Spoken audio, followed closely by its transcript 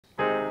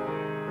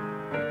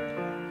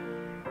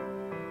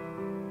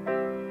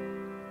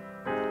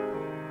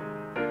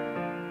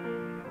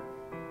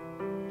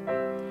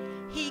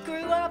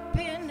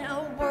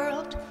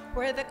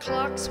where the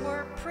clocks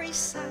were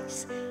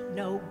precise.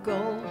 No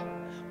goal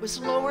was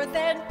lower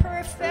than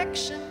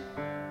perfection.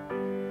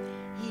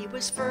 He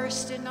was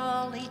first in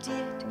all he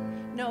did,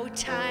 no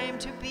time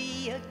to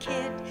be a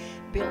kid.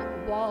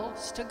 Built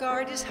walls to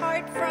guard his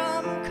heart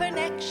from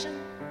connection.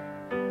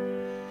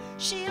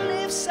 She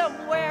lives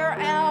somewhere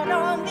out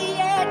on the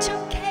edge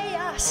of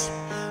chaos,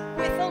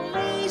 with a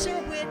laser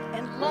wit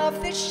and love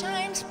that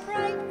shines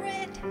bright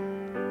red.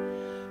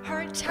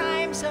 Her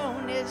time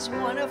zone is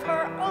one of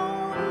her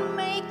own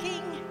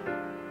making,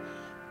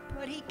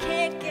 but he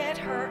can't get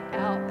her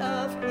out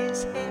of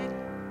his head.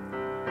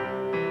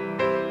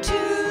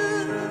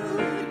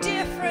 Two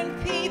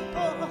different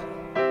people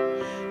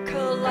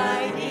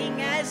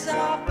colliding as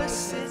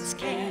opposites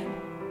can,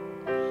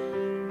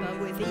 but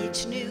with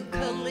each new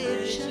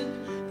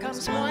collision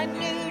comes one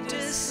new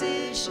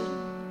decision,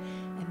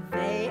 and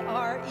they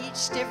are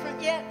each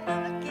different yet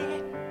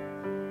again.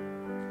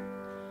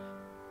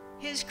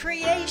 His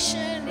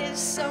creation is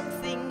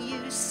something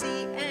you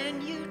see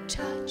and you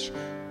touch,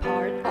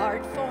 part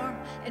art form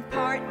and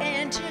part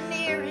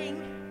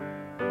engineering.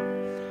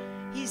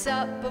 He's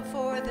up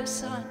before the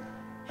sun,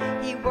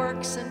 he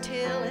works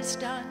until it's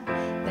done,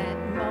 that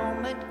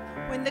moment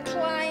when the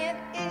client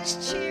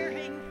is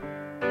cheering.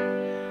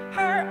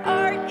 Her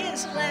art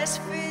is less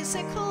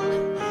physical,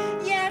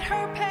 yet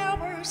her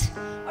powers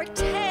are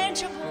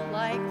tangible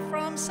like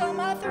from some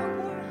other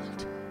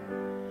world.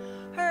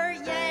 Her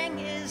yang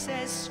is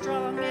as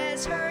strong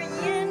as her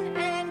yin,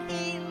 and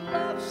he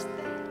loves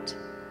that.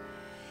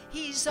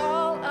 He's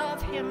all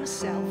of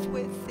himself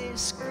with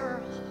this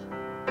girl.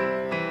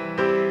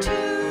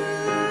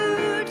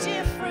 Two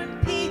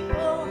different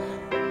people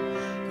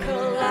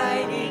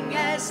colliding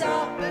as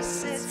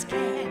opposites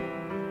can.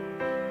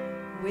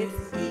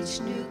 With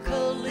each new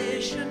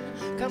collision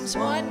comes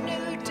one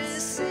new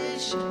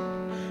decision,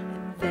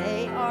 and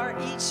they are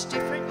each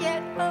different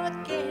yet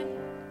again.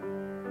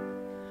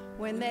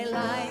 When they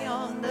lie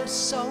on the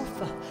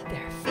sofa,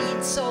 their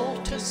feet soul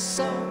to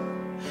soul,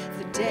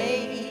 the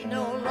day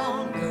no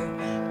longer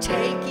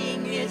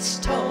taking its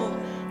toll.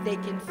 They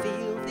can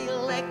feel the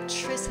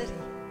electricity,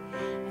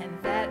 and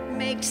that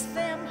makes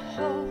them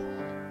whole.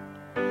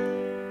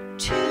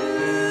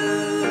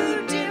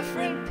 Two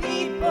different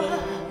people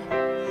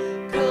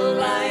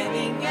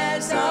colliding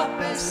as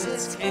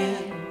opposites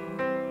can.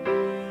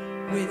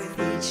 With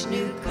each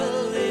new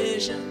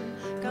collision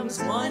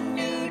comes one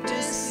new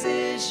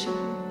decision,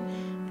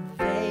 and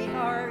they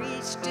are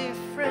each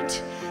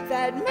different.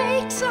 That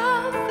makes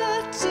all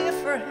the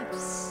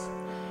difference.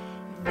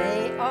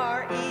 They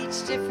are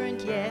each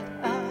different yet